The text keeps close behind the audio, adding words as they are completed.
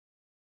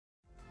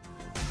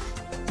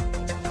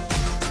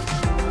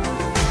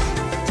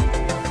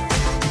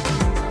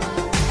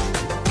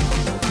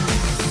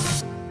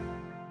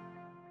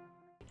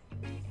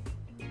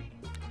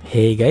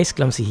Hey guys,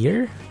 Clumsy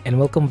here, and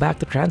welcome back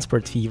to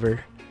Transport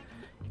Fever.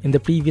 In the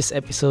previous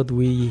episode,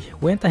 we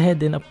went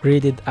ahead and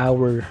upgraded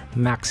our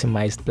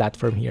maximized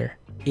platform here.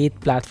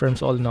 8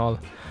 platforms all in all.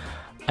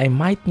 I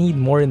might need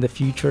more in the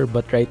future,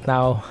 but right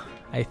now,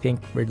 I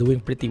think we're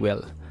doing pretty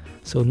well.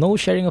 So no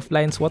sharing of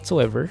lines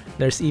whatsoever.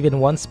 There's even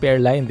one spare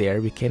line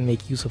there, we can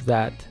make use of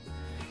that.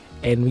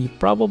 And we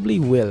probably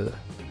will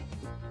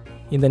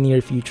in the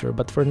near future,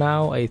 but for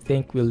now, I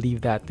think we'll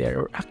leave that there.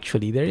 Or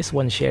actually, there is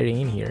one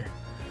sharing in here.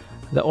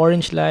 The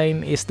orange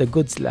line is the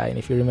goods line.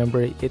 If you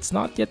remember, it's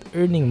not yet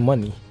earning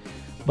money,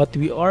 but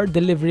we are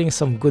delivering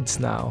some goods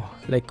now,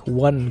 like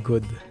one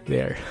good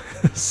there.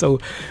 So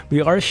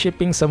we are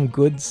shipping some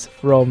goods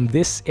from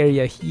this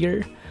area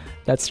here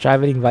that's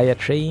traveling via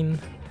train,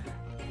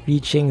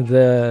 reaching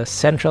the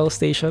central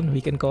station,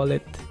 we can call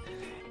it,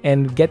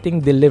 and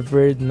getting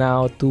delivered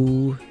now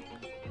to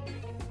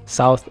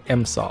South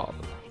Emsal.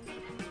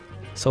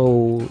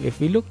 So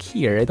if we look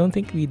here, I don't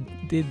think we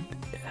did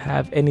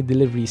have any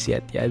deliveries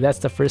yet. Yeah, that's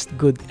the first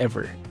good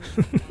ever.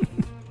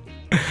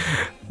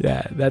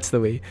 Yeah, that's the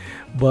way.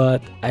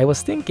 But I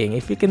was thinking,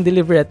 if we can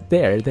deliver it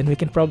there, then we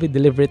can probably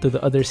deliver it to the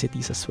other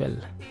cities as well.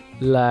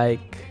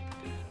 Like,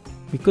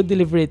 we could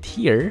deliver it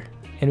here,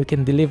 and we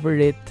can deliver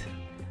it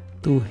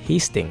to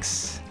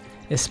Hastings,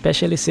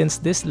 especially since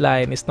this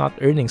line is not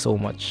earning so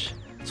much.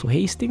 So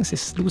Hastings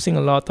is losing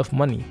a lot of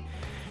money,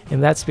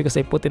 and that's because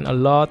I put in a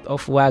lot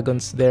of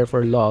wagons there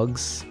for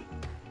logs.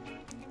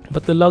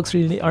 But the logs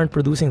really aren't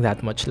producing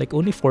that much, like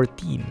only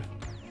 14.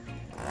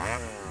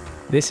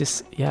 This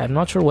is, yeah, I'm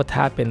not sure what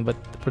happened, but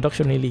the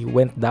production really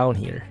went down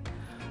here.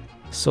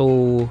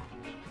 So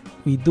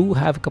we do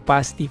have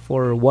capacity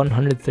for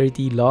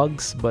 130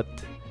 logs, but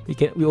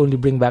we only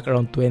bring back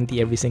around 20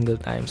 every single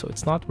time, so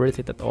it's not worth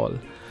it at all.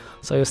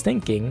 So I was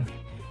thinking,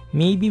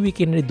 maybe we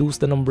can reduce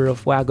the number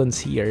of wagons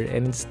here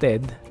and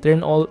instead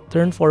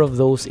turn 4 of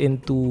those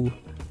into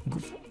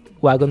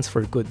wagons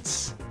for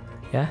goods.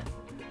 Yeah?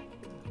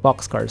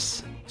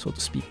 Boxcars, so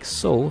to speak.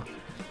 So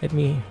let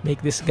me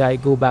make this guy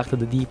go back to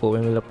the depot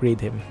and we'll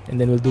upgrade him, and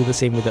then we'll do the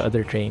same with the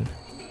other train.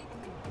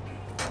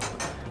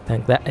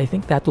 I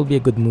think that will be a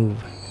good move.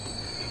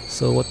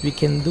 So what we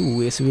can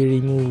do is we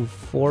remove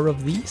 4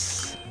 of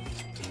these,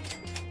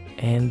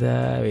 and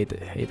wait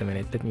a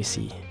minute, let me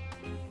see.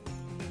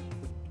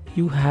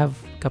 You have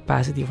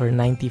capacity for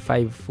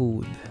 95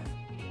 food.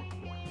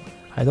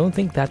 I don't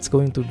think that's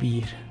going to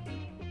be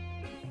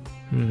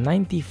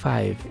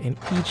 95, and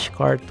each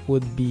cart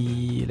would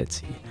be, let's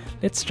see,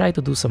 let's try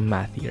to do some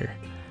math here.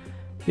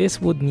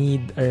 This would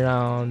need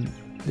around,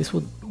 this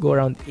would go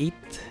around 8,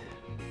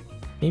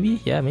 maybe,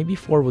 yeah, maybe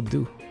 4 would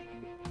do.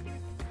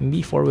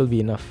 Maybe 4 will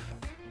be enough.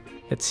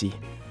 Let's see.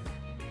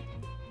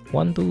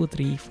 1, 2,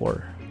 3,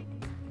 4.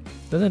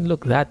 Doesn't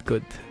look that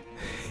good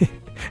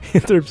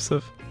in terms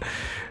of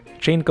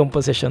train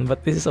composition,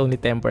 but this is only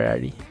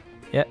temporary.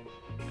 Yeah.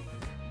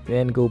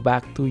 Then go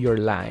back to your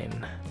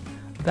line.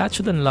 That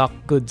should unlock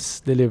goods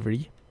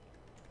delivery.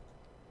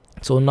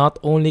 So not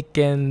only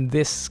can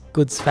this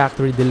goods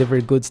factory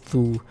deliver goods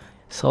to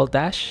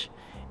Saltash,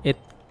 it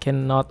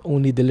can not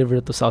only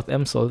deliver to South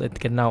Emsal, it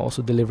can now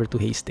also deliver to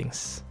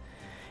Hastings.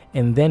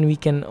 And then we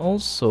can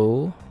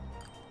also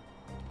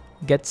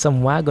get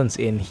some wagons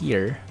in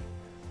here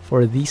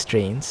for these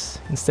trains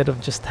instead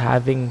of just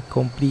having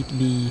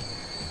completely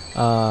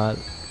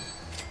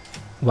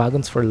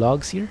wagons for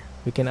logs here.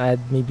 We can add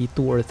maybe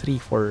 2 or 3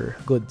 for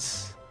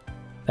goods.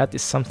 That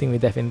is something we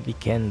definitely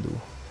can do.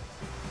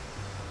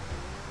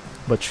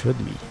 But should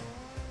we?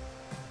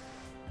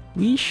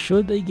 We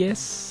should, I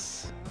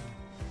guess.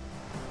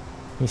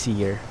 Let me see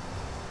here.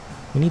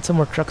 We need some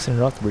more trucks in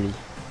Rothbury.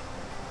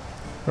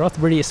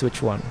 Rothbury is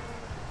which one?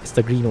 It's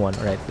the green one.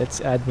 Alright,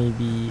 let's add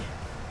maybe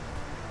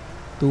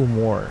 2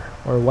 more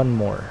or 1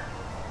 more.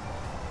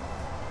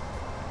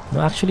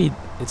 No, actually,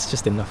 it's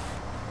just enough.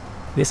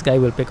 This guy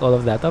will pick all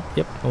of that up.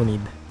 Yep, no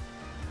need.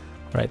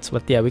 Right, so,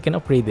 but yeah, we can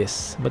upgrade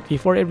this. But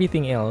before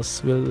everything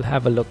else, we'll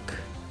have a look.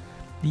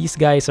 These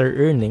guys are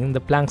earning,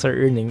 the planks are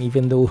earning,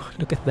 even though,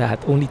 look at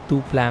that, only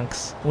 2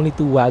 planks, only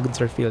 2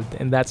 wagons are filled,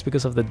 and that's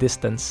because of the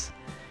distance.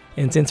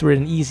 And since we're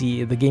in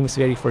easy, the game is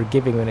very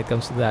forgiving when it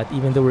comes to that,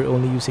 even though we're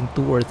only using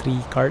 2 or 3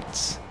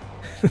 carts.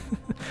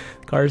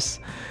 Cars,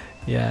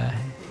 yeah.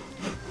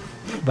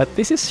 But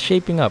this is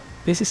shaping up,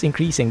 this is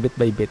increasing bit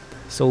by bit,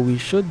 so we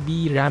should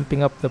be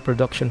ramping up the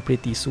production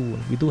pretty soon.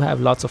 We do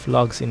have lots of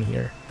logs in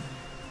here.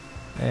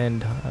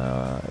 And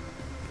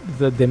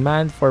the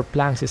demand for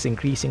planks is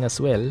increasing as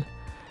well,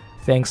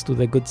 thanks to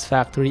the goods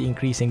factory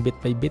increasing bit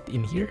by bit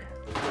in here.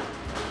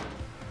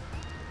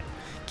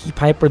 Keep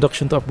high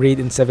production to upgrade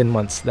in 7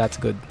 months. That's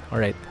good.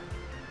 Alright,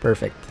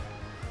 perfect.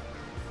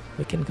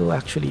 We can go,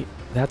 actually,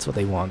 that's what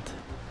I want.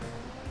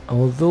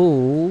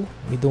 Although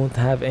we don't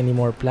have any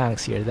more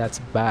planks here, that's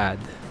bad.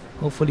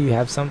 Hopefully you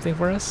have something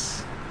for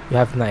us. You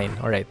have 9.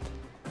 Alright.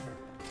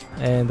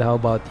 And how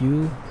about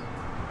you?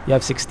 You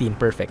have 16.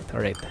 Perfect.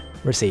 Alright.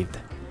 We're saved.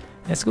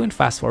 Let's go and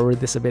fast forward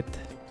this a bit.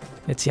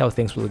 Let's see how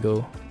things will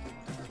go.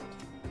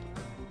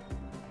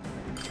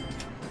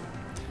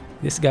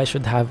 This guy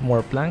should have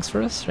more planks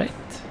for us, right?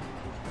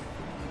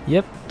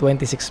 Yep,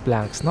 26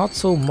 planks. Not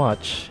so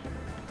much.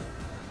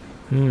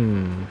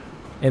 And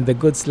the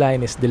goods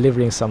line is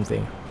delivering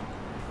something.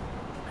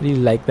 I really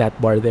like that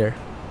bar there.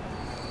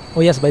 Oh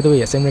yes, by the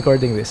way, as I'm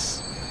recording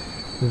this,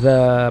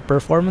 the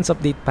performance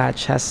update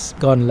patch has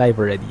gone live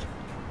already.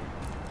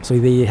 So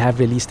they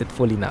have released it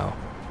fully now,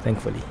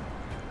 thankfully.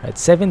 Right,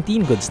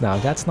 17 goods now.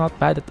 That's not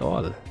bad at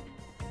all.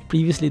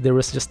 Previously there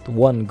was just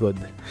one good.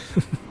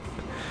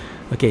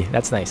 Okay,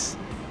 that's nice.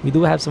 We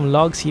do have some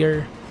logs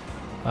here.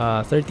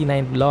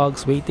 39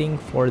 logs waiting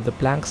for the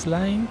planks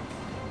line.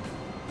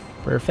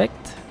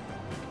 Perfect.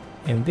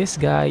 And this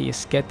guy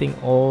is getting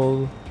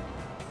all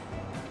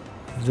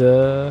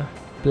the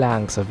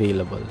planks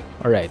available.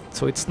 Alright,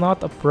 so it's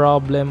not a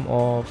problem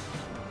of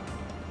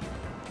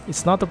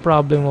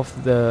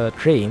the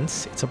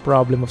trains, it's a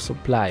problem of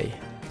supply.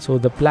 So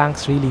the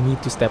planks really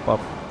need to step up.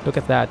 Look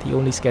at that, he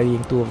only is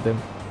carrying 2 of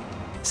them.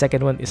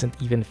 Second one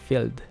isn't even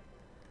filled.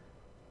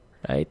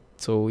 Right?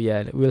 So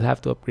yeah, we'll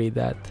have to upgrade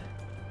that.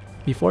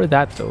 Before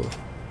that though,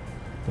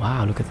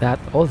 wow, look at that,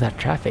 all that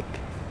traffic.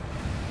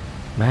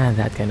 Man,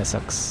 that kind of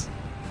sucks.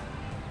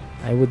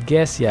 I would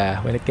guess,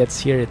 yeah, when it gets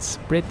here, it's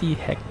pretty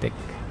hectic.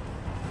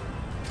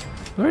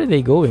 Where are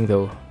they going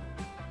though?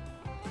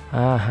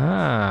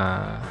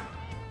 Aha.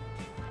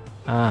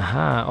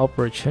 Aha,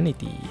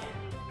 opportunity.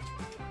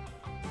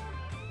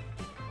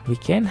 We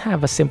can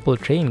have a simple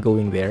train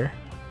going there.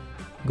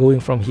 Going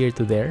from here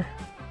to there.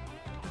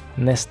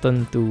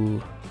 Neston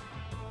to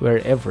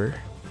wherever.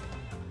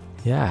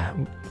 Yeah,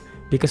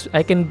 because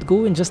I can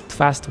go and just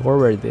fast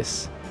forward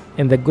this.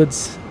 And the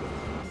goods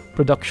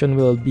production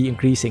will be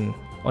increasing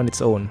on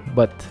its own,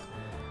 but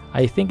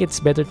I think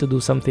it's better to do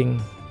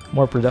something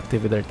more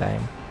productive with our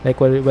time. Like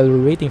while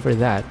we're waiting for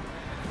that,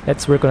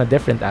 let's work on a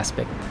different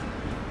aspect.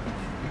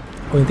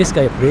 Oh, and this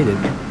guy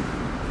upgraded.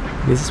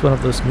 This is one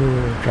of those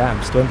new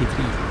trams, 23.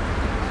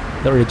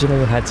 The original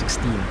one had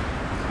 16.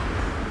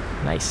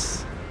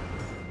 Nice.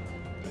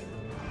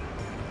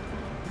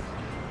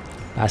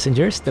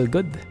 Passengers, still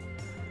good.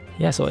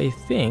 Yeah, so I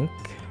think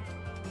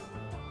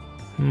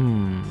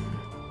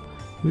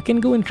we can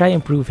go and try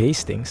improve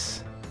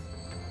Hastings.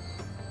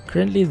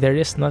 Currently there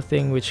is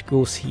nothing which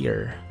goes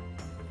here.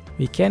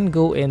 We can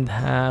go and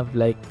have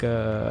like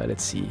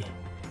let's see.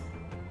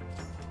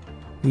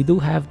 We do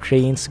have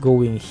trains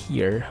going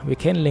here. We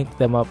can link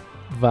them up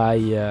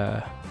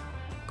via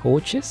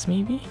coaches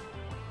maybe?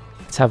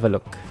 Let's have a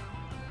look.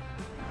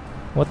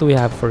 What do we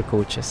have for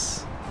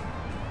coaches?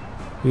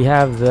 We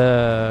have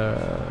the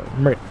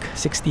Merc,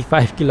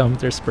 65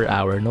 kilometers per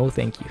hour. No,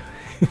 thank you.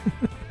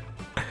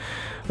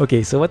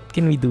 Okay, so what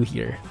can we do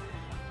here?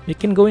 We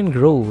can go and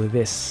grow with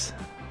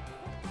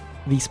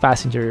these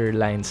passenger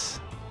lines.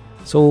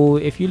 So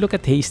if you look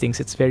at Hastings,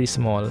 it's very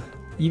small.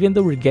 Even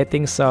though we're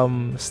getting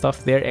some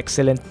stuff there,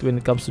 excellent when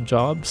it comes to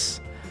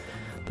jobs,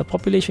 the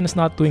population is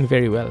not doing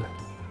very well.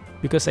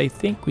 Because I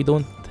think we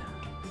don't...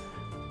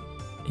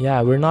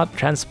 Yeah, we're not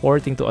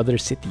transporting to other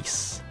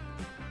cities.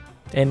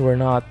 And we're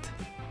not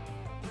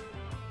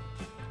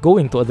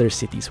going to other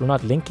cities. We're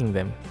not linking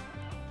them.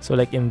 So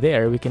like in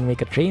there, we can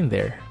make a train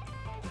there.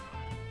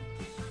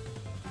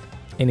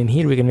 And in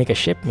here, we can make a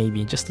ship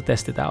maybe, just to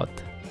test it out.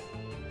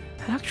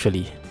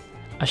 Actually,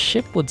 a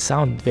ship would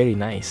sound very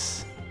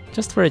nice.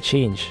 Just for a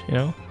change, you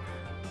know?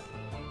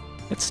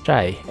 Let's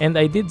try. And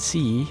I did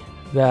see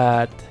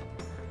that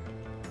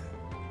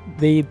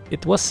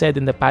it was said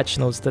in the patch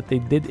notes that they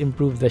did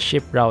improve the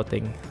ship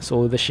routing.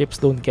 So the ships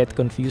don't get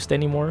confused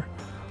anymore.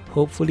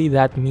 Hopefully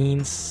that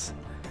means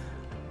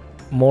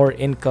more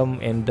income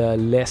and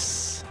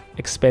less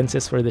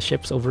expenses for the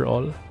ships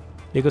overall.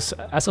 Because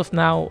as of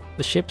now,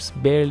 the ships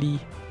barely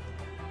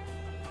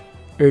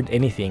earned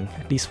anything,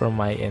 at least from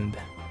my end.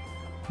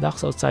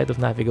 Docks outside of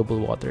navigable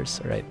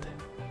waters, alright.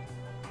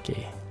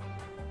 Okay.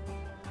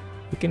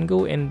 We can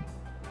go and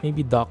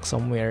maybe dock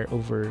somewhere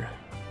over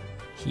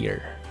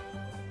here.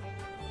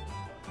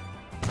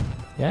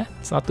 Yeah,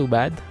 it's not too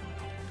bad.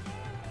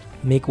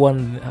 Make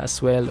one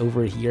as well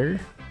over here.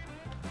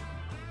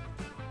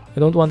 I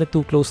don't want it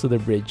too close to the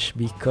bridge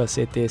because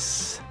it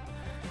is...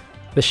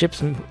 The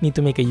ships need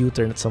to make a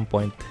U-turn at some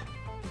point.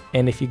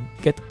 And if you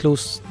get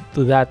close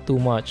to that too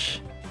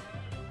much,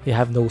 you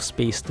have no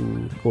space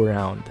to go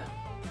around.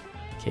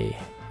 Okay,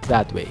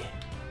 that way.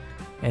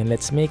 And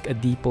let's make a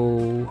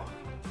depot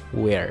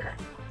where?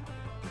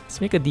 Let's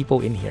make a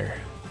depot in here.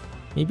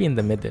 Maybe in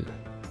the middle.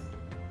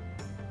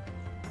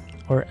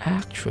 Or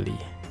actually...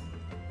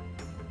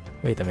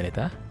 Wait a minute,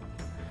 huh?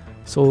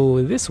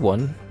 So this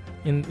one,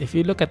 if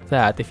you look at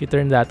that, if you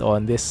turn that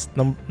on, this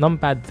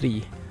numpad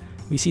 3,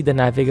 we see the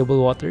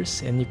navigable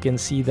waters, and you can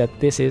see that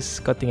this is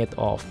cutting it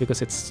off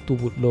because it's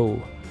too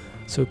low.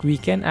 So we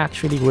can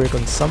actually work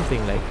on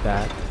something like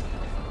that.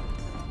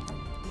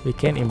 We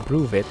can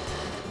improve it.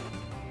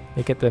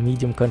 Make it a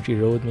medium country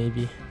road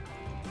maybe.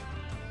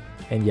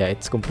 And yeah,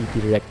 it's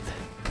completely wrecked.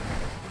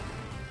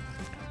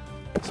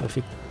 So if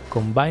we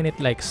combine it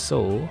like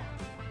so,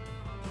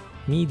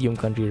 medium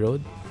country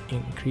road,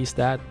 increase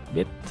that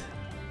bit.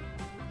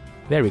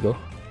 There we go.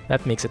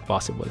 That makes it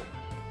possible.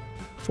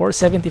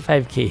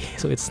 475k,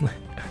 so it's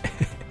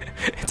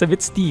It's a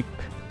bit steep,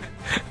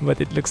 but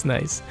it looks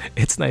nice.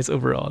 It's nice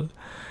overall.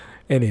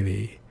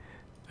 Anyway,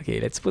 okay,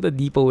 let's put a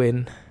depot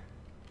in.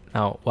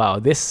 Now, wow,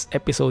 this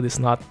episode is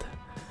not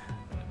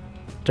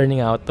turning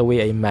out the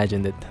way I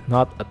imagined it.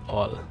 Not at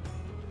all.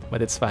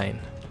 But it's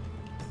fine.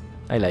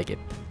 I like it.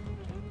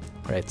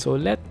 Alright, so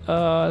let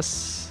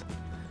us...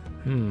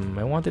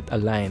 I want it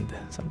aligned.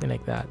 Something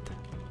like that.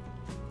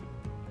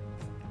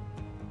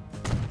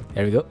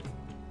 There we go.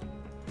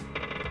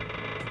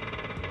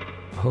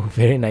 Oh,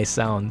 very nice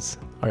sounds.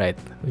 Alright,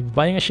 we're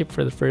buying a ship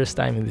for the first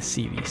time in this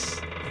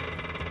series.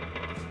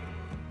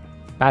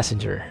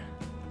 Passenger.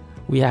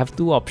 We have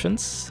two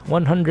options,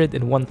 100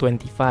 and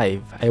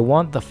 125. I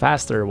want the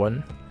faster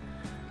one,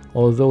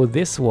 although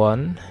this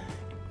one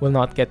will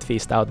not get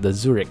phased out, the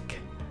Zurich.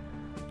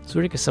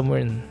 Zurich is somewhere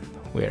in,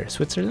 where?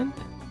 Switzerland?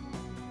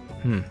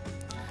 And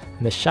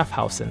the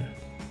Schaffhausen.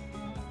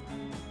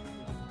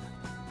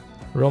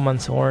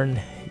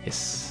 Romanshorn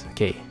is...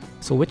 Okay,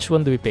 so which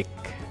one do we pick?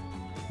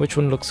 Which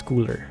one looks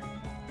cooler?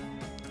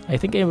 I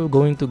think I'm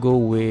going to go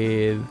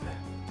with...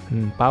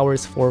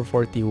 power's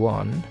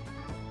 441.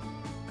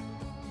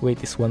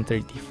 Weight is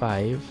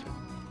 135.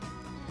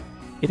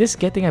 It is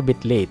getting a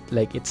bit late,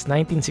 like it's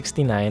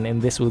 1969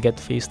 and this will get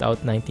phased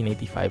out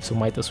 1985, so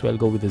might as well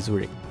go with the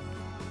Zurich.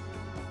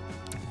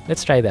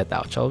 Let's try that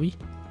out, shall we?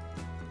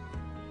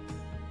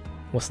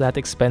 Was that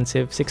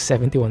expensive?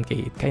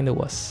 671k, it kinda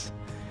was.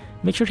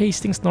 Make sure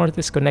Hastings North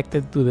is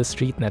connected to the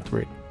street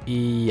network.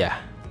 Yeah,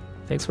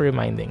 thanks for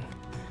reminding.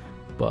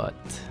 But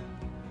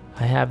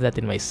I have that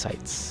in my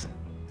sights.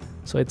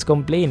 So it's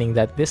complaining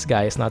that this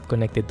guy is not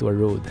connected to a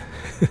road.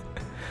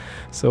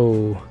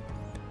 So,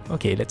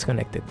 okay, let's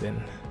connect it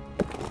then.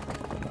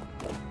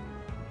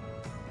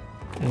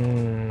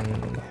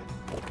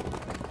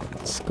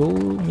 Let's go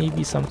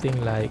maybe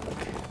something like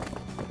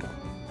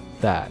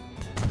that.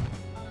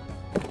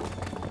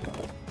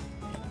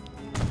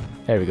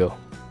 There we go.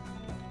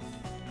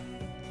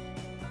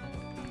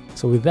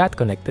 So with that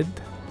connected,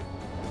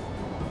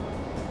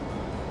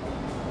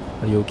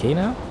 are you okay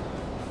now?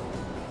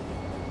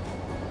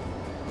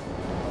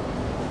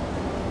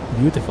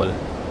 Beautiful.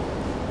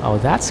 Oh,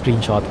 that's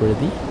screenshot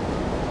worthy.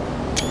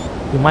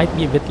 We might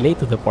be a bit late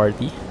to the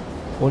party.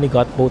 Only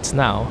got boats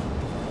now.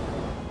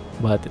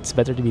 But it's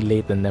better to be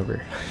late than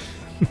never.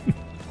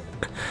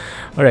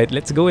 Alright,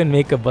 let's go and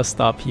make a bus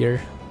stop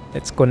here.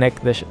 Let's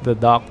connect the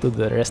dock to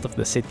the rest of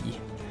the city.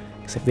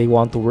 Because if they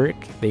want to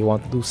work, they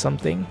want to do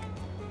something,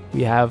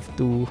 we have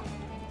to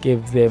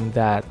give them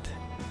that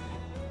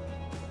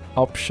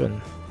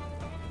option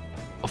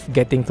of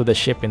getting to the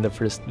ship in the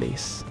first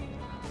place.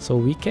 So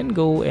we can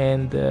go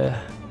and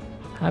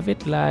have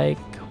it like,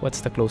 what's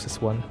the closest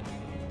one?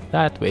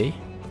 That way.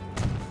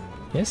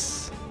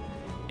 Yes.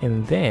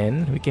 And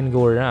then we can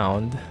go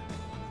around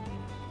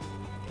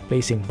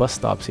placing bus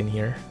stops in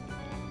here.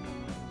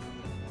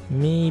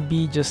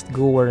 Maybe just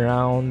go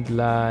around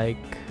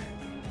like...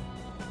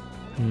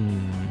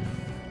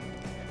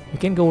 We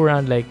can go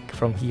around like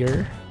from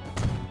here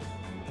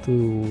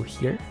to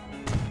here.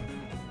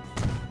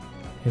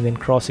 And then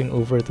crossing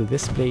over to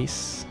this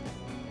place.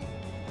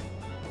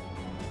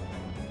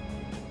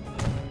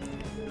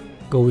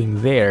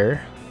 Going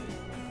there,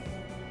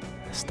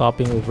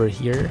 stopping over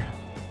here,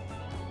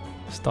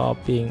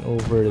 stopping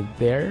over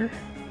there,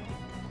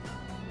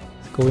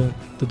 going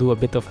to do a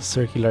bit of a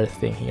circular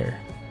thing here,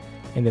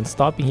 and then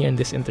stopping here in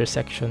this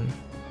intersection.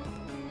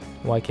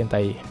 Why can't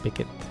I pick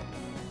it?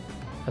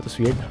 That was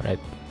weird. Alright,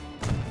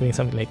 doing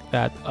something like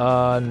that.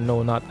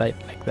 No, not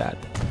like that.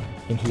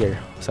 In here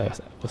was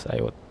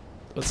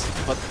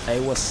what I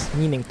was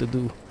meaning to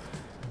do.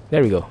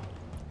 There we go.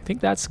 I think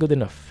that's good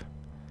enough.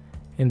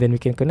 And then we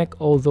can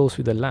connect all those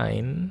with a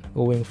line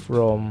going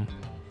from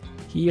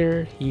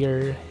here,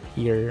 here,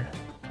 here,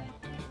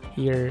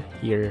 here,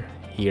 here,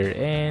 here,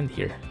 and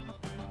here.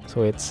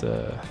 So it's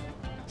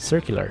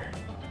circular.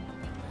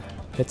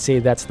 Let's say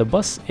that's the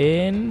bus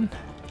in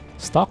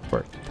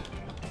Stockport.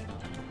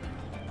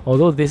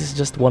 Although this is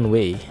just one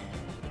way,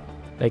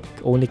 like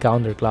only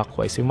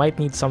counterclockwise. We might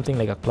need something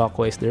like a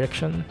clockwise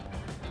direction,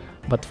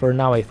 but for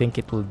now I think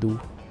it will do.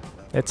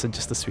 Let's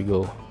adjust as we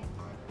go.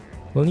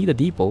 We'll need a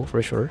depot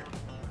for sure.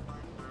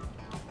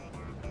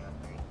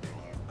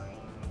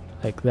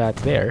 Like that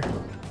there.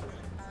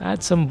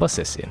 Add some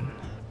buses in.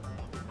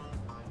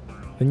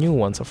 The new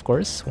ones, of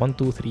course. 1,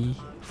 2, 3,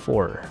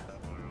 4.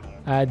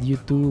 Add you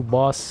to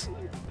bus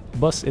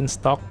in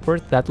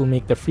Stockport. That will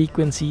make the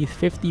frequency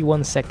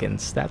 51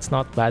 seconds. That's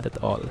not bad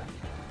at all.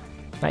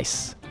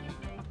 Nice.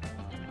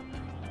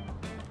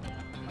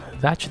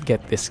 That should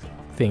get this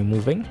thing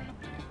moving.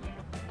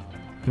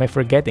 Am I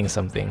forgetting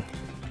something?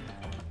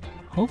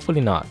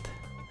 Hopefully not.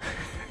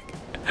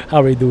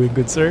 How are you doing,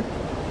 good sir?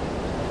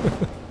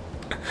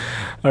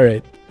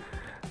 Alright.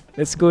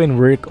 Let's go and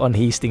work on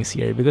Hastings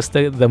here, because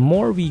the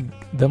more we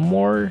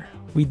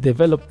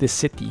develop this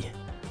city,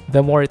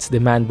 the more its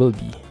demand will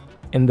be,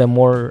 and the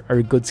more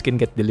our goods can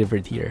get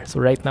delivered here. So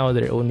right now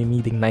they're only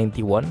needing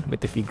 91,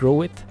 but if we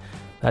grow it,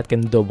 that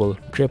can double,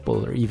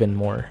 triple, or even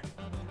more.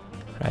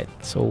 Right,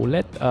 so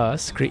let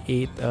us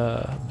create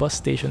a bus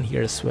station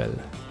here as well.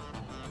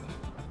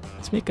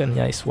 Let's make a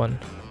nice one.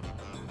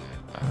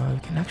 We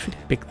can actually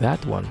pick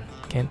that one,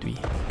 can't we?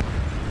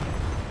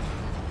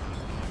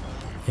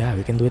 Yeah,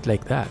 we can do it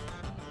like that.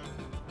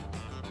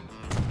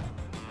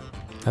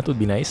 That would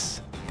be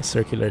nice, a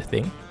circular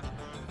thing.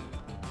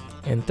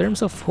 In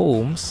terms of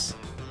homes,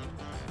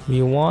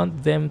 we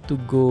want them to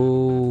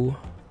go...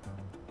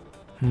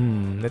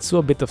 let's do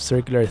a bit of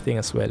circular thing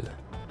as well.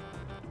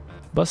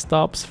 Bus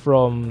stops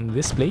from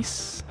this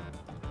place.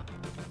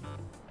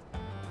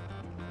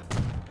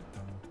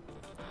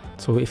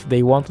 So if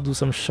they want to do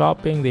some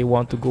shopping, they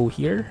want to go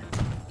here.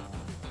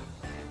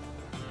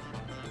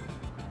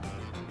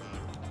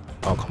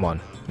 Oh, come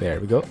on. There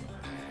we go.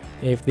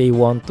 If they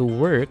want to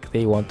work,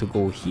 they want to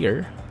go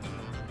here.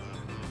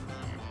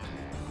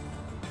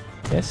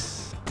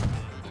 Yes.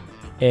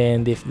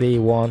 And if they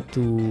want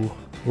to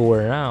go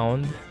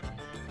around,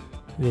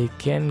 they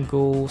can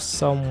go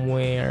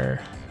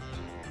somewhere.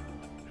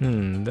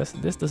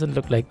 This doesn't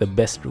look like the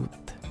best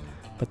route,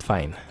 but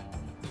fine.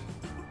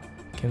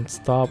 Can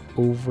stop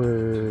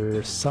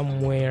over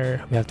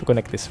somewhere. We have to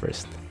connect this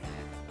first.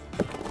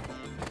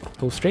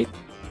 Go straight.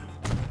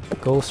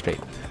 Go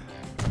straight.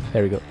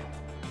 There we go.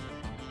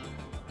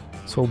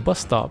 So bus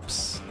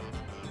stops.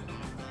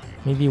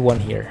 Maybe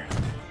one here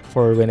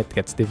for when it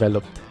gets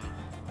developed.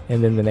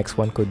 And then the next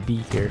one could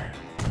be here.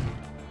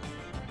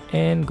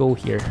 And go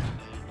here.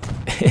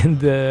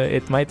 And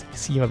it might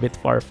seem a bit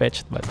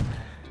far-fetched, but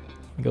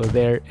go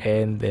there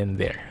and then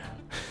there.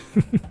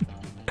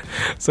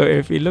 So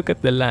if we look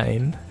at the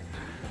line,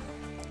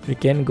 we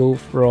can go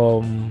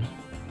from...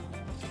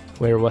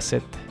 Where was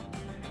it?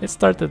 Let's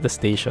start at the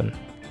station.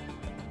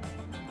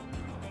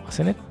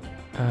 Wasn't it?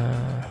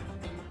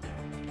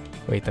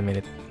 Wait a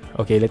minute.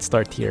 Okay, let's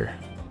start here.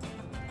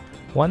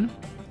 1,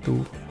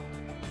 2,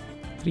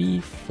 3,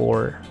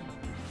 4,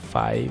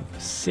 5,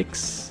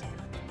 6,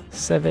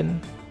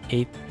 7,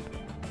 8,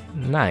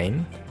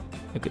 9.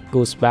 It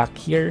goes back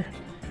here.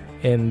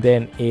 And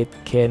then it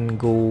can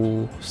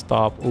go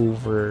stop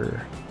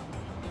over...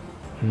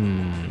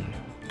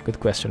 Good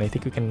question. I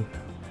think we can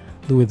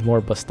do with more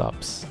bus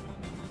stops.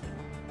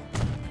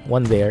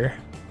 One there.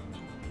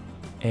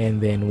 And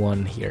then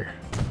one here.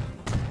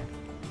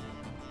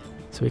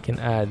 So we can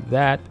add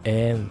that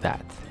and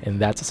that. And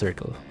that's a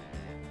circle.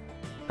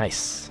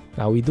 Nice.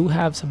 Now we do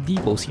have some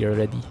depots here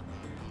already.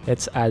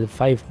 Let's add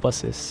 5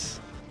 buses.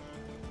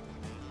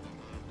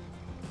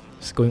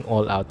 Just going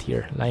all out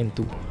here. Line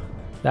 2.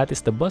 That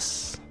is the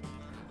bus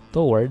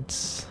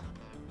towards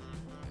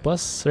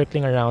bus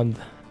circling around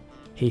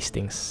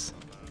Hastings.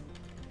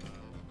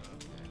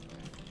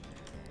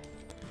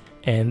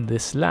 And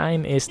this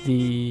line is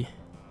the...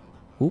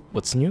 Oop,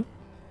 what's new?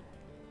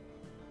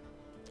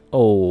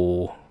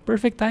 Oh,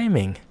 perfect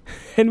timing.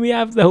 And we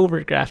have the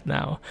hovercraft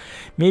now.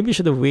 Maybe I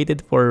should have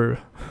waited for...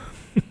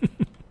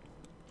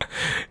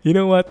 You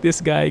know what?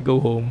 This guy, go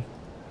home.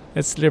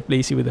 Let's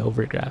replace you with the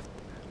hovercraft.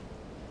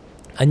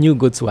 A new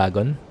goods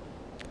wagon.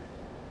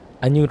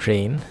 A new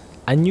train,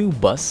 a new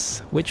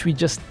bus, which we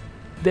just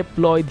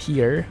deployed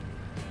here.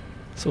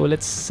 So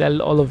let's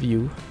sell all of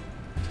you.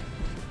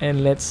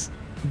 And let's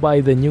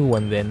buy the new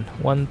one then.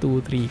 1,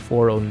 2, 3,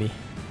 4 only.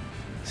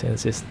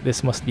 Since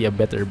this must be a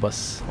better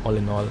bus, all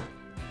in all.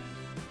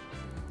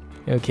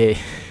 Okay.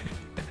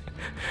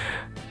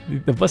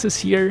 The bus is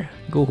here.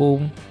 Go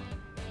home.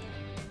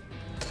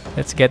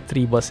 Let's get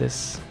 3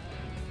 buses.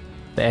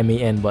 The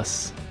MAN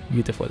bus.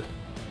 Beautiful.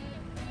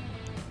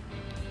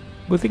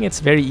 Good thing it's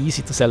very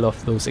easy to sell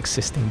off those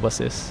existing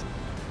buses.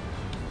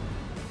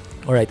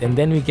 Alright, and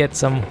then we get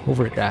some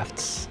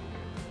hovercrafts.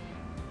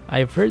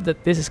 I've heard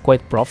that this is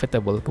quite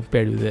profitable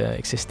compared to the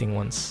existing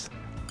ones.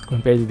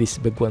 Compared to these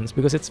big ones.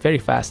 Because it's very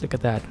fast. Look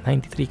at that.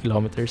 93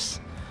 kilometers.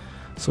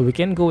 So we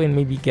can go and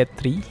maybe get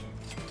 3.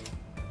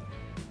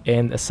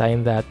 And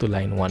assign that to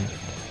line 1.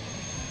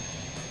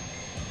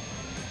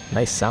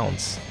 Nice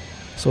sounds.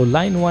 So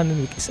line 1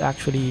 is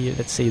actually,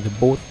 let's say, the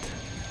boat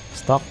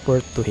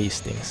Stockport to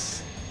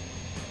Hastings.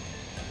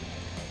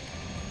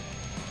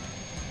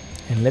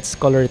 And let's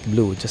color it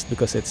blue just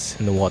because it's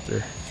in the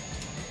water.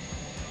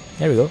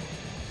 There we go.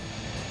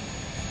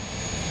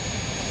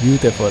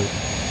 Beautiful.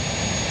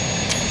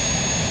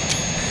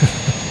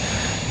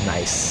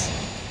 Nice.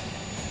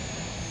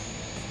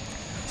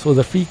 So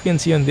the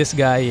frequency on this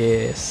guy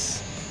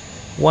is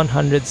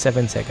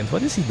 107 seconds.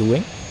 What is he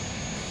doing?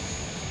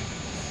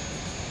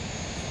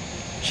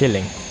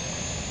 Chilling.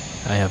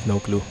 I have no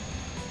clue.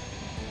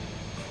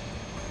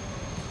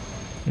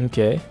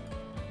 Okay.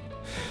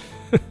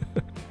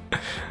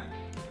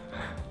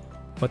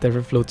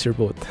 Whatever floats your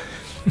boat.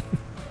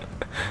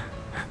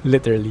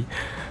 Literally.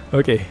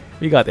 Okay,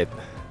 we got it.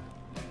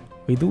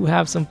 We do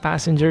have some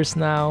passengers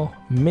now.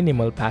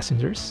 Minimal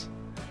passengers.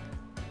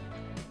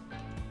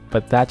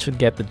 But that should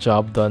get the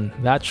job done.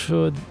 That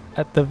should,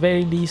 at the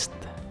very least,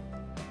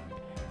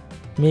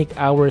 make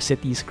our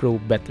cities grow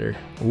better.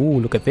 Ooh,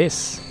 look at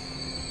this.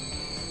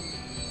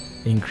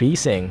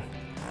 Increasing.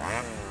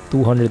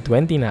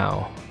 220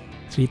 now.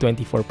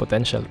 324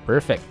 potential.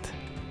 Perfect.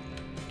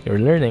 You're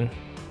learning.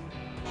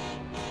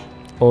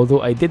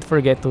 Although I did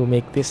forget to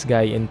make this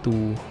guy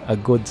into a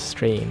goods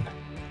train.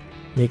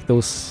 Make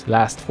those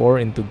last 4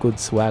 into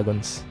goods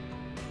wagons.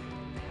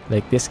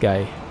 Like this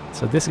guy.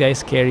 So this guy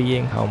is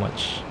carrying how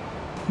much?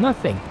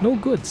 Nothing. No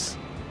goods.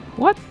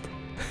 What?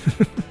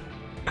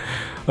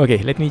 Okay,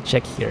 let me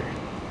check here.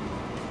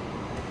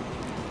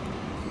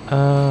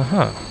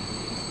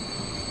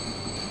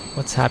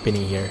 What's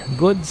happening here?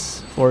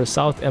 Goods for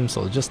South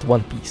Emsel, just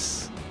 1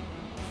 piece.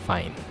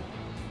 Fine.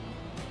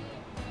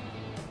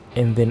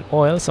 And then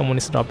oil, someone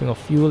is dropping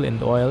off fuel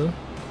and oil.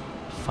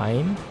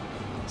 Fine.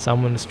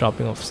 Someone is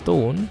dropping off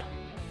stone.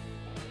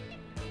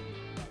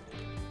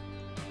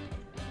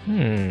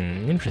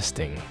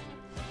 Interesting.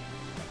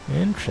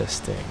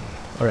 Interesting.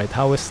 Alright,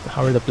 how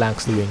are the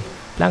planks doing?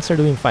 Planks are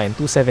doing fine,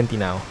 270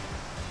 now.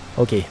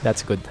 Okay,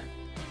 that's good.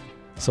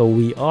 So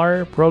we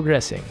are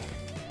progressing.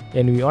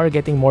 And we are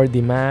getting more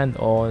demand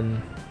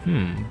on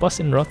bus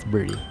in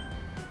Rothbury.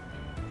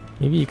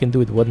 Maybe you can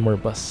do it 1 more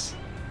bus.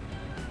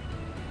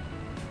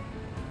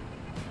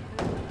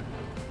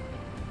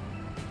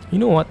 You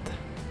know what?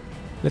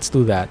 Let's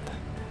do that.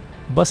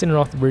 Bus in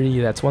Rothbury,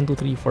 that's 1, 2,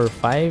 3, 4,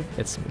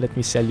 5. Let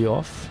me sell you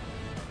off.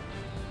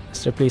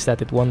 Let's replace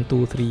that at 1,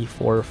 2, 3,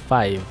 4,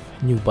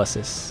 5 new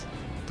buses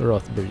to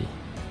Rothbury.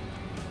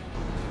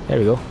 There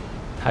we go.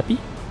 Happy?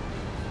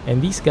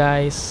 And these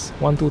guys,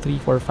 1, 2, 3,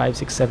 4, 5,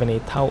 6, 7,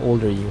 8, how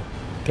old are you?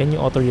 Can you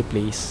auto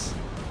replace?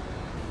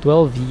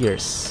 12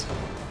 years.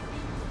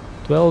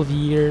 12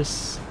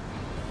 years.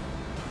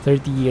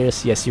 30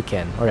 years. Yes, you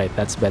can. Alright,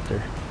 that's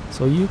better.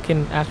 So you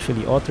can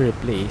actually auto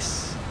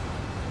replace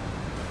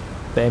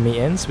the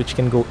MANs, which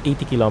can go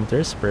 80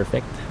 kilometers.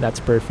 Perfect. That's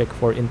perfect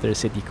for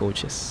intercity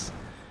coaches.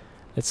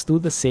 Let's do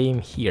the same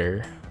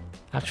here.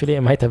 Actually,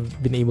 I might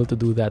have been able to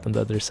do that on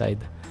the other side.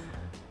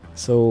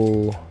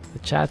 So the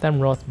Chatham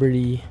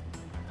Rothbury,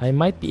 I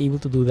might be able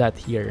to do that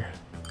here,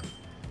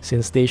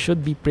 since they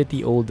should be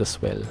pretty old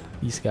as well,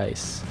 these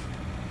guys.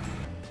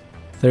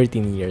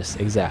 13 years,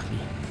 exactly.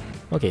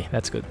 Okay,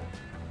 that's good.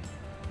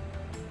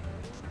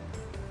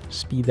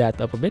 Speed that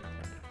up a bit.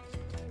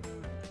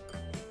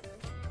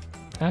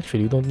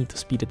 Actually, we don't need to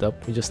speed it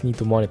up, we just need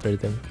to monitor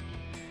them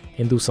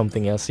and do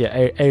something else.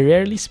 Yeah, I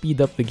rarely speed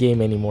up the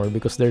game anymore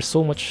because there's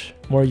so much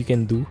more you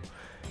can do.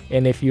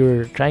 And if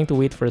you're trying to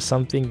wait for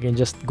something, you can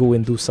just go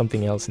and do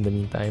something else in the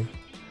meantime.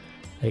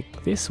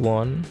 Like this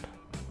one.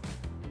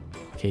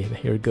 Okay,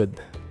 you're good.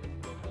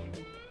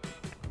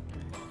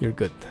 You're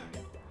good.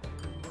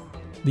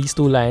 These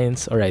 2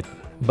 lines, alright.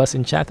 Bus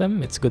in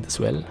Chatham, it's good as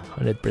well.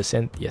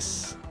 100%,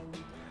 yes.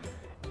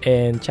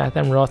 And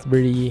Chatham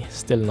Rothbury,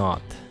 still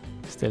not.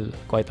 Still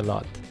quite a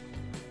lot.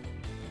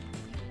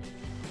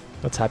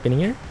 What's happening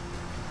here?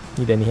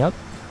 Need any help?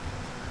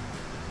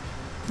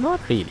 Not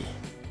really.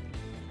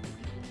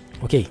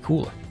 Okay,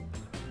 cool.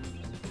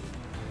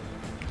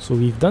 So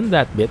we've done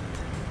that bit.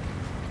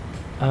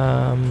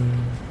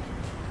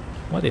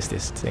 What is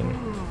this thing?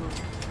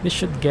 This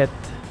should get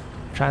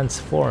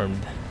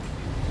transformed.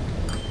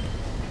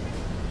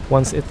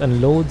 Once it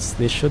unloads,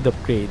 this should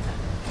upgrade.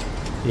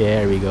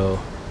 There we go.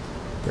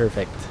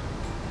 Perfect.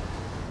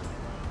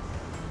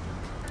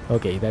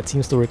 Okay, that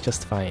seems to work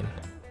just fine.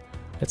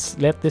 Let's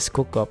let this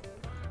cook up.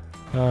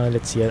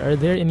 Let's see, are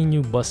there any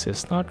new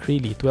buses? Not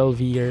really.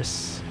 12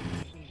 years.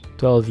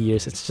 12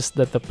 years. It's just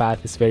that the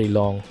path is very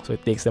long, so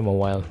it takes them a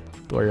while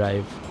to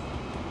arrive.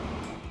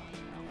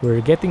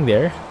 We're getting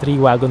there. 3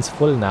 wagons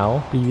full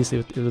now. Previously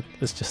it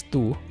was just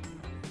 2.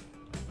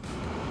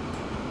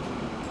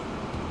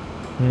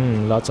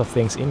 Lots of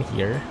things in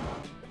here.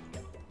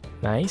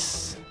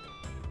 Nice.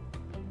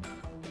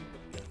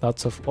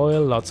 Lots of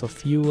oil, lots of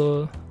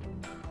fuel.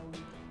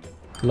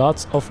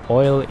 Lots of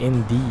oil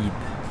indeed.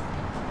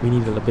 We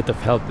need a bit of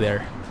help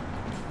there.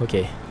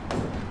 Okay.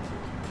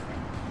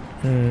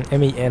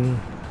 MAN.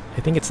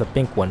 I think it's the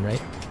pink one,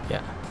 right?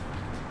 Yeah.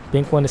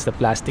 Pink one is the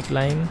plastic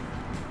line.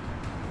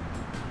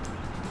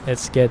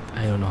 Let's get,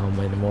 I don't know how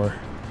many more.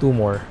 2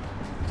 more.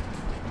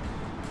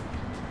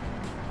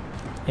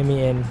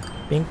 MAN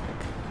pink.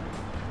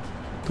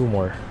 2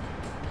 more.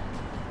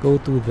 Go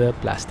to the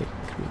plastic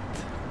route.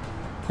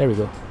 There we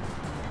go.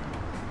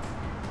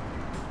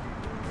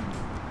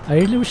 I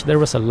really wish there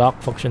was a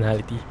lock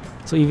functionality.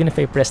 So even if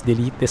I press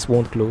delete, this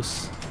won't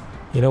close.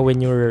 You know,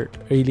 when you're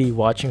really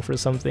watching for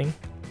something.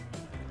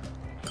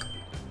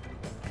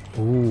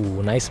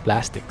 Ooh, nice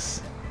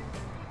plastics.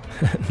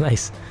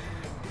 Nice.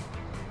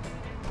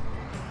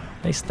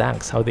 Nice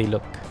tanks, how they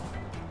look.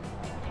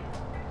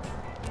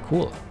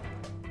 Cool.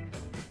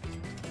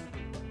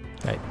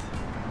 Right.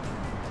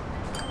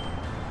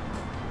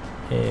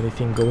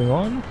 Anything going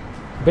on?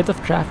 A bit of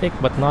traffic,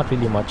 but not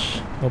really much.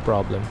 No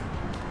problem.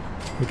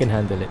 We can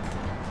handle it.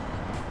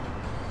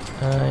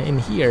 In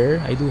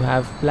here, I do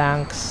have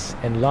planks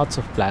and lots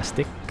of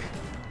plastic.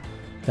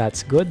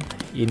 That's good.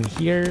 In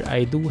here,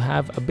 I do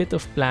have a bit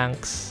of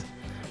planks.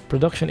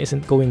 Production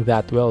isn't going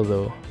that well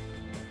though.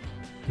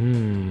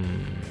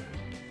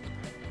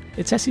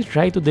 It says you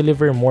try to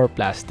deliver more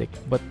plastic,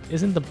 but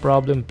isn't the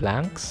problem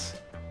planks?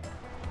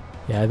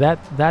 Yeah,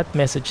 that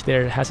message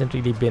there hasn't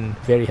really been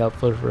very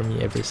helpful for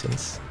me ever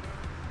since.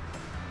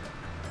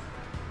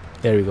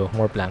 There we go,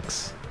 more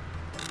planks.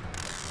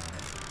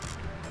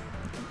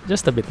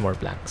 Just a bit more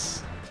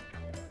planks.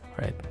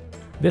 Alright.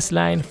 This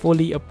line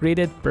fully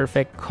upgraded,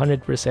 perfect,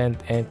 100%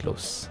 and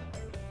close.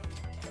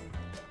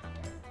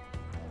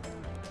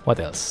 What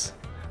else?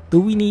 Do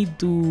we need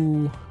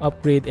to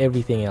upgrade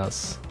everything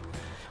else?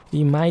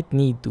 We might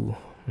need to.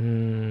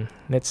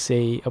 Let's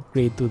say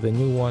upgrade to the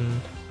new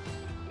one.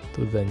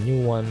 To the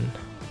new one.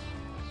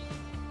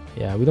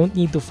 Yeah, we don't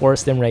need to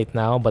force them right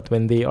now, but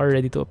when they are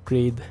ready to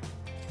upgrade,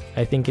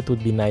 I think it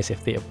would be nice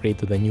if they upgrade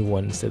to the new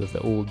one instead of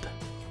the old.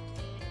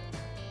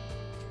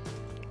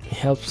 It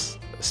helps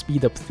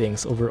speed up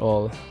things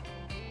overall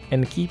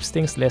and keeps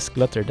things less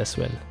cluttered as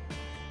well.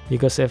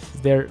 Because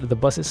if the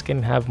buses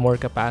can have more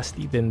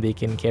capacity, then they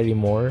can carry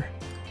more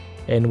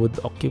and would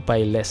occupy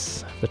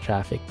less of the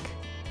traffic,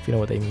 if you know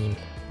what I mean.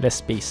 Less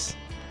space.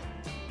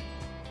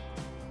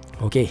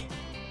 Okay,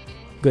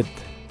 good.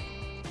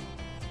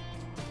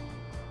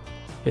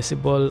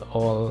 Visible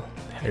all.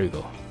 There we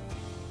go.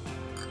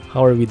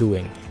 How are we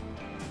doing?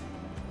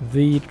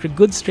 The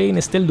goods train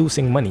is still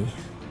losing money.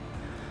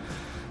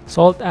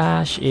 Salt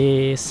Ash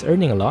is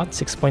earning a lot,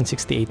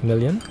 6.68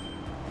 million.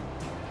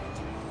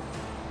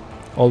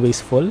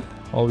 Always full,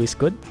 always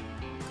good.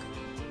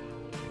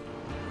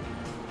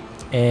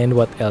 And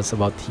what else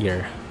about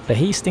here? The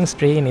Hastings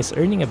train is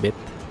earning a bit.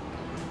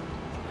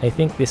 I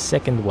think this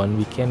second one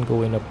we can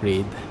go and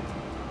upgrade.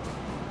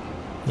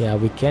 Yeah,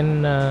 we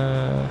can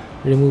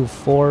remove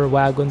 4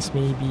 wagons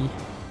maybe.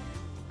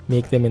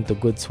 Make them into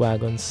goods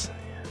wagons.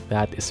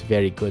 That is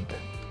very good.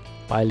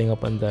 Piling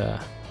up on the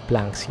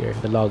planks here,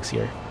 the logs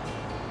here.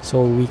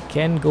 So we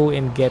can go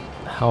and get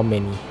how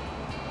many?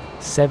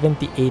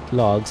 78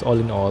 logs all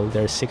in all.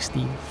 There's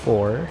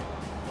 64.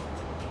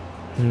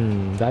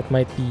 That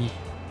might be...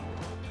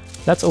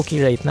 That's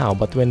okay right now,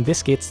 but when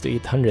this gets to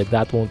 800,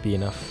 that won't be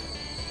enough.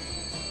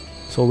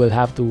 So we'll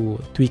have to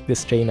tweak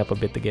this train up a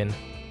bit again.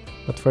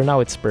 But for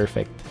now, it's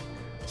perfect.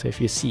 So if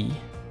you see...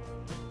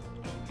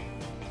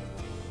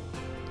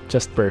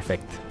 Just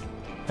perfect.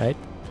 Right?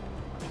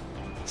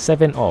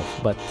 7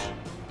 off, but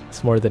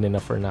it's more than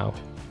enough for now.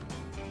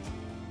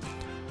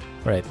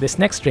 Alright, this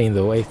next train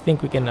though, I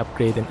think we can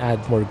upgrade and add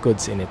more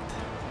goods in it.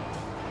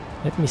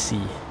 Let me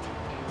see.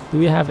 Do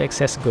we have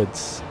excess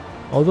goods?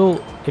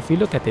 Although, if you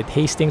look at it,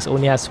 Hastings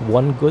only has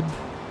 1 good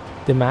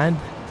demand.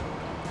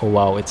 Oh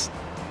wow, it's...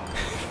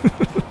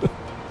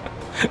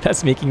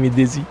 That's making me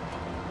dizzy.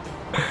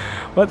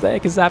 What the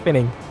heck is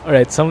happening?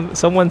 Alright,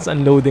 someone's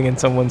unloading and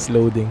someone's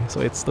loading.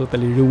 So it's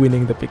totally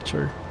ruining the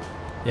picture.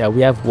 Yeah,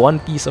 we have 1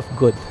 piece of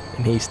good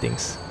in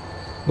Hastings.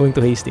 Going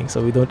to Hastings,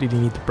 so we don't really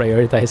need to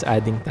prioritize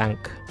adding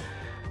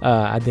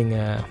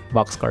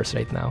boxcars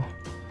right now.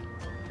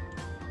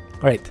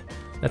 Alright,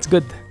 that's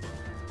good.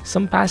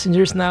 Some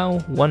passengers now,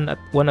 one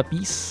a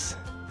piece.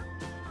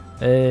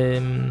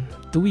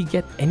 Do we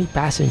get any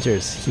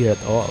passengers here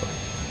at all?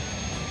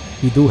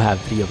 We do have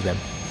 3 of them.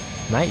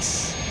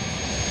 Nice.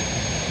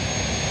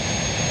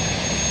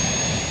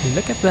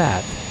 Look at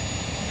that.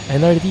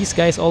 And are these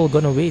guys all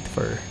gonna wait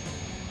for?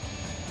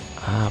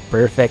 Ah,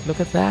 perfect. Look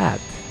at that.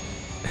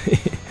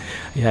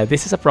 Yeah,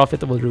 this is a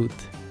profitable route.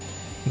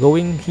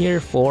 Going here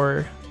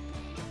for...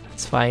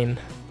 It's fine.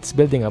 It's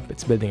building up.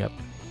 It's building up.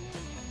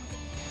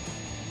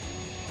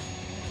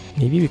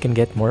 Maybe we can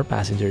get more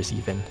passengers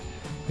even.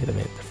 Wait a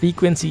minute. The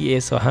frequency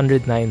is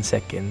 109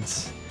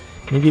 seconds.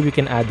 Maybe we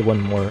can add 1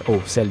 more.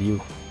 Oh, sell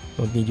you.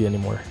 Don't need you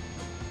anymore.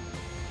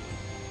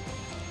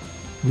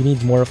 We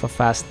need more of a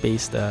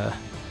fast-paced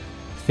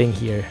thing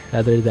here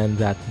rather than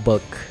that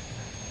bulk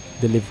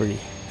delivery.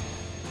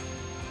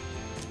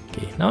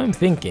 Okay, now I'm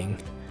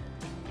thinking,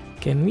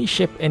 can we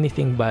ship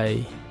anything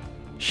by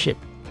ship?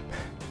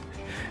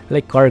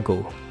 Like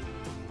cargo.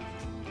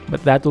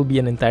 But that will be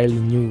an entirely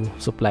new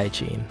supply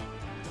chain.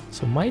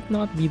 So might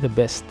not be the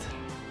best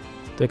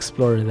to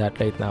explore that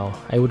right now.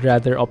 I would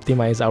rather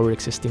optimize our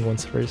existing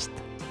ones first.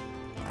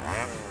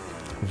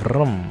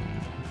 Vroom.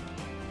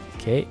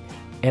 Okay.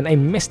 And I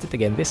missed it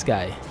again, this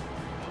guy.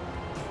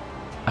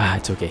 Ah,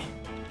 it's okay.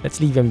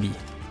 Let's leave him be.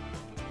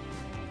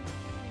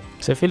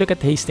 So if you look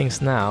at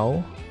Hastings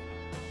now,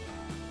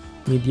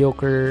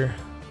 mediocre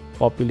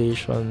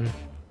population,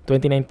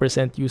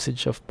 29%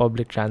 usage of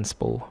public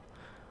transpo.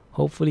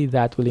 Hopefully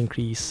that will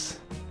increase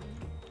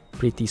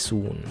pretty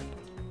soon.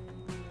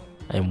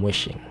 I'm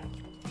wishing.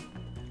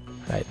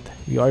 Right,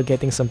 we are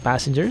getting some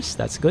passengers,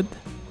 that's good.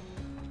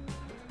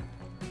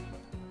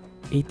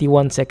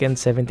 81 seconds,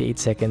 78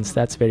 seconds,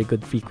 that's very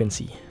good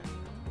frequency.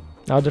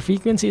 Now the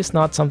frequency is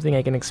not something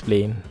I can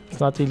explain. It's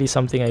not really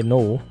something I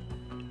know.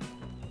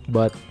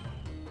 But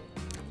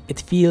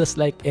it feels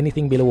like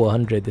anything below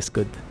 100 is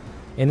good.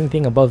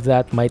 Anything above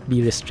that might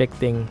be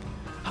restricting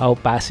how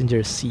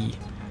passengers see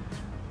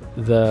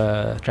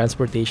the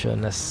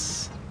transportation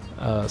as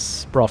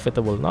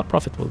profitable. Not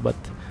profitable, but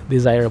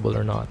desirable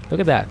or not.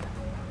 Look at that.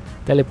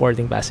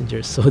 Teleporting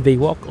passengers. So they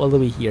walk all the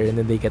way here and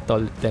then they get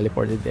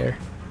teleported there.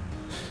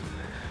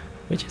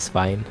 Which is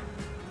fine.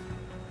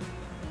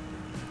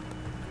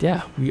 But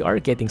yeah, we are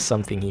getting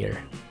something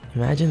here.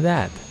 Imagine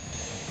that.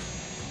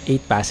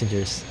 8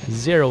 passengers.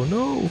 0,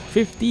 no,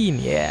 15,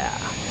 yeah.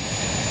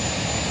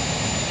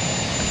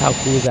 How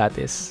cool that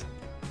is.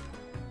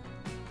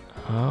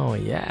 Oh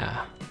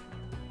yeah,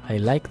 I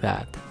like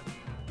that.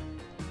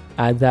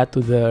 Add that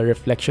to the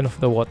reflection of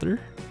the water.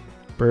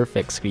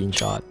 Perfect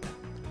screenshot.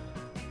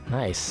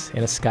 Nice,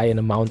 and a sky and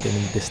a mountain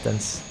in the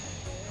distance.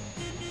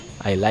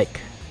 I like.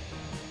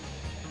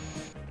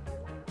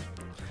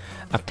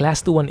 A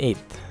class 218.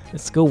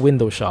 Let's go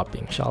window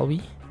shopping, shall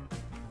we?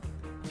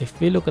 If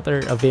we look at our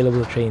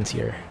available trains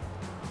here,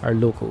 our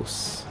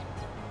locos,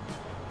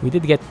 we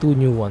did get 2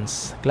 new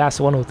ones. Class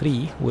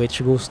 103,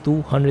 which goes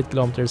 200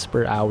 kilometers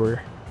per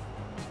hour.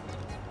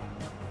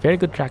 Very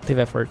good tractive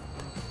effort,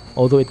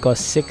 although it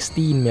costs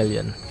 16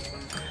 million.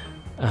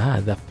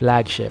 Ah, the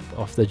flagship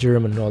of the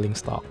German rolling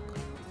stock.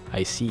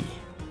 I see.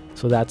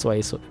 So that's why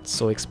it's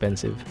so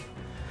expensive.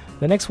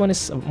 The next one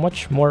is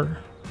much more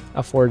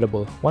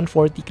affordable.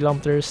 140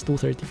 kilometers,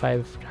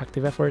 235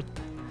 tractive effort.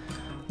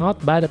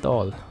 Not bad at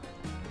all.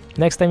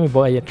 Next time we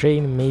buy a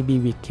train, maybe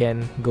we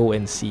can go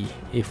and see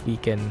if we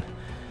can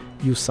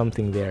use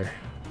something there.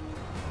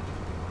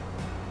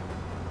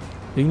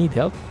 Do you need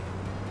help?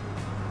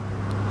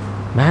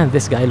 Man,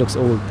 this guy looks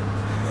old.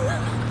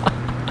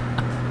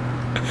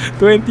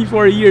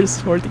 24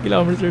 years, 40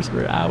 kilometers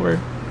per hour.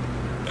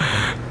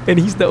 And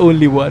he's the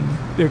only one.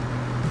 The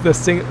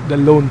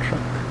lone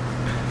truck.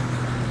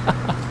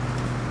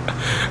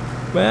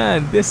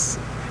 Man, his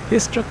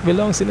truck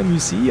belongs in a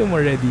museum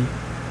already.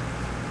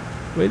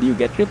 Will you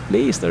get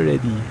replaced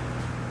already?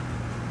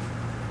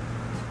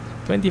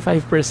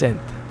 25%.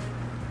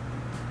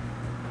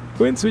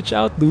 Go and switch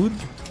out, dude.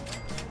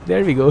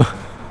 There we go.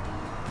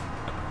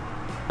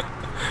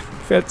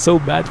 Felt so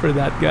bad for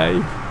that guy.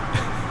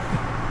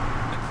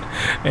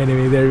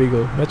 Anyway, there we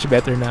go. Much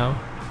better now.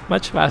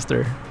 Much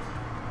faster.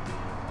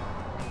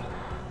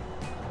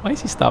 Why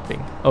is he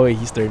stopping? Oh wait,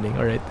 he's turning.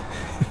 Alright.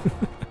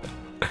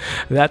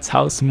 That's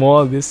how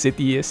small this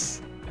city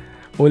is.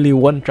 Only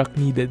one truck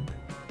needed.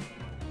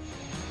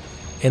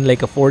 And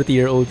like a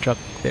 40-year-old truck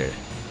there.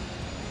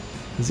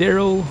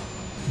 0,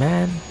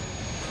 man.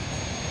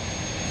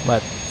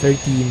 But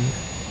 13.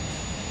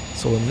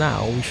 So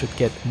now we should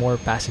get more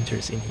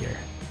passengers in here.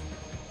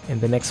 And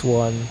the next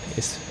one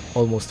is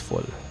almost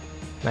full.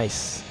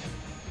 Nice.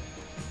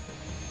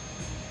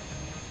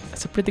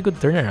 That's a pretty good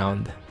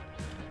turnaround.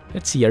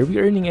 Let's see, are we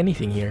earning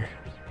anything here?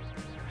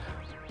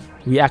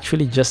 We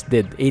actually just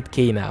did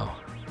 8k now.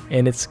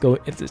 And it's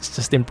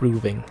just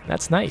improving.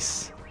 That's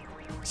nice.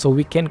 So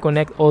we can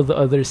connect all the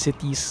other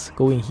cities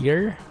going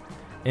here.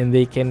 And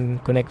they can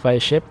connect via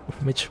ship,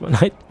 which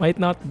might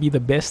not be the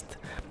best,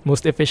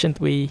 most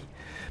efficient way.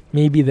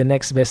 Maybe the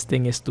next best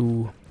thing is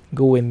to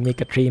go and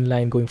make a train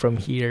line going from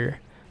here,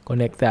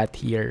 connect that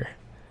here,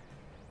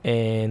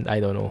 and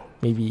I don't know,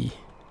 maybe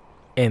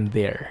end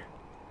there.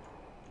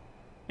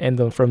 And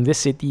then from this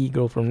city,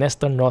 go from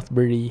Neston,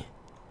 Rothbury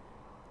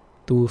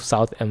to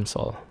South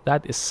Emsall.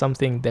 That is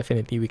something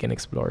definitely we can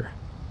explore.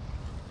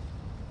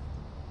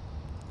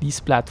 These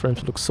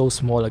platforms look so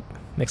small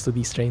next to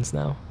these trains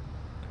now.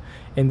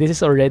 And this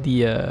is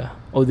already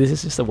oh, this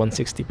is just a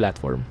 160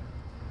 platform.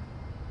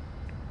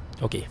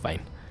 Okay,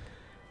 fine.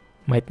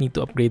 Might need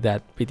to upgrade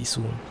that pretty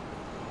soon.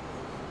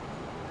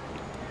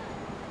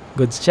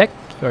 Goods check.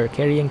 You're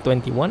carrying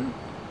 21.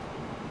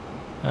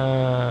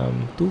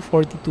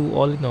 242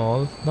 all in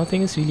all.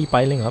 Nothing is really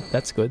piling up.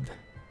 That's good.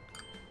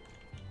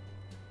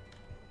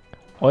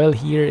 Oil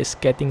here is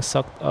getting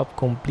sucked up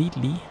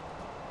completely.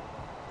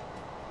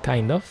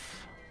 Kind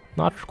of.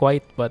 Not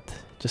quite, but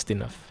just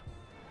enough.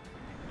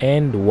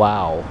 And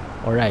wow.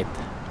 Alright.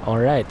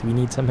 Alright, we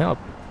need some help.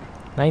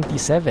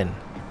 97.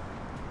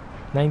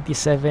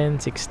 97,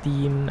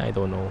 16, I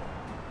don't know.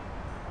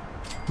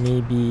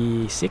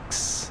 Maybe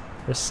 6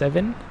 or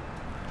 7?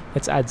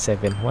 Let's add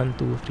 7. 1,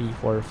 2, 3,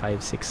 4,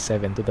 5, 6,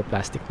 7 to the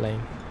plastic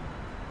line.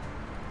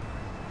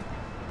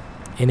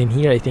 And in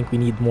here, I think we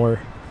need more.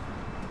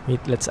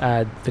 Wait, let's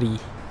add 3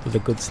 to the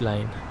goods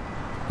line.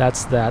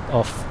 That's that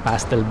off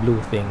pastel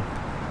blue thing.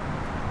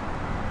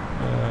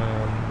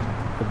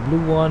 The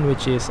blue one,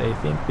 which is, I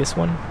think, this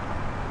one.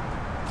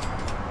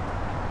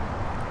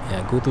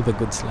 Yeah, go to the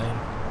goods line.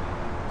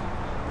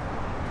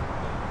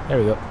 There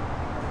we go.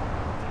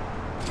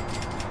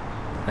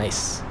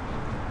 Nice.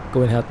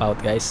 Go and help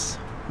out, guys.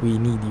 We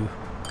need you.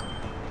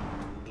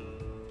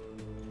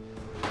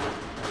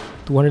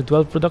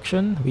 212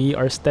 production. We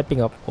are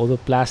stepping up, although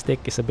plastic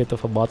is a bit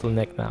of a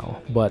bottleneck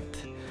now. But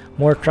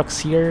more trucks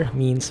here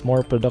means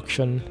more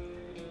production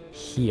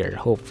here,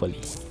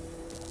 hopefully.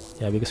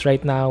 Yeah, because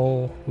right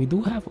now we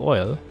do have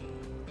oil,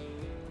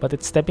 but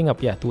it's stepping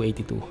up, yeah,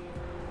 282.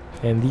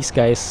 And these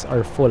guys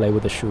are full, I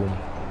would assume.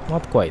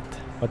 Not quite,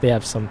 but they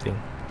have something.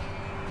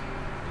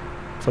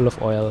 Full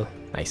of oil.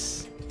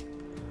 Nice.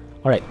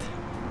 Alright.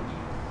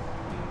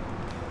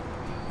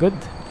 Good.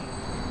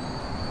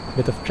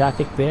 Bit of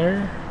traffic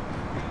there.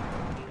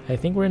 I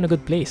think we're in a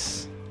good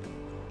place.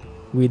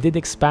 We did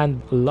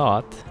expand a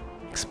lot.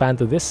 Expand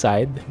to this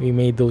side. We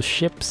made those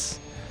ships.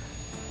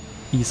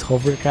 These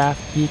hovercraft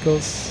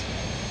vehicles.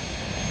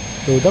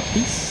 Load up,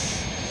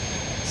 please.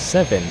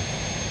 7.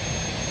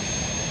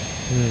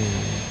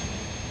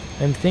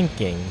 I'm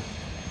thinking,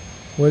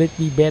 would it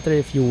be better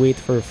if you wait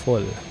for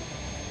full?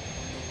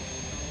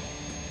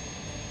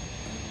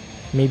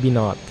 Maybe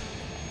not.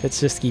 Let's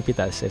just keep it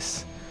as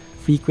is.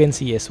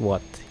 Frequency is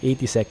what?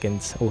 80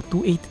 seconds. Oh,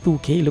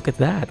 282k, look at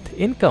that.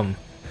 Income.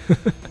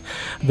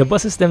 The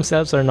buses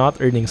themselves are not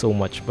earning so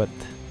much, but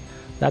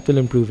that will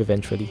improve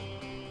eventually.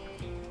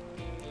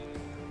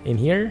 In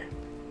here,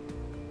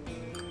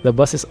 the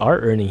buses are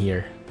earning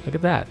here. Look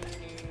at that.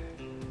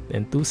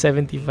 And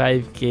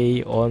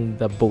 275k on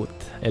the boat.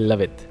 I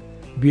love it.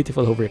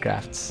 Beautiful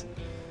hovercrafts.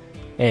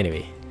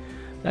 Anyway,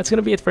 that's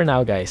gonna be it for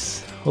now,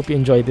 guys. Hope you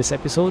enjoyed this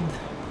episode.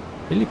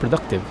 Really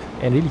productive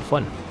and really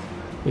fun.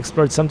 We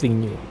explored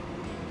something new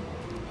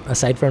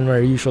aside from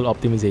our usual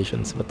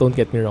optimizations. But don't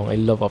get me wrong, I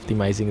love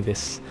optimizing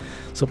this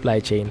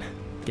supply chain.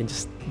 You can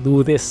just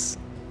do this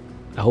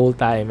the whole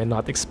time and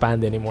not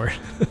expand anymore.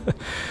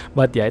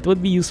 But yeah, it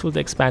would be useful to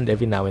expand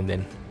every now and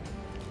then.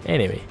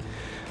 Anyway,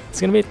 that's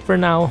gonna be it for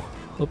now.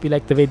 Hope you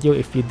liked the video.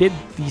 If you did,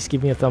 please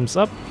give me a thumbs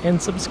up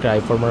and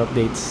subscribe for more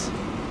updates.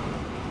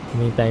 In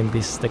the meantime,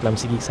 this is the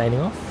Clumsy Geek signing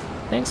off.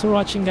 Thanks for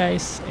watching,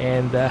 guys,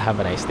 and have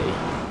a nice day.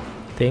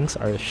 Things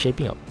are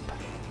shaping up.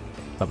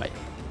 Bye-bye.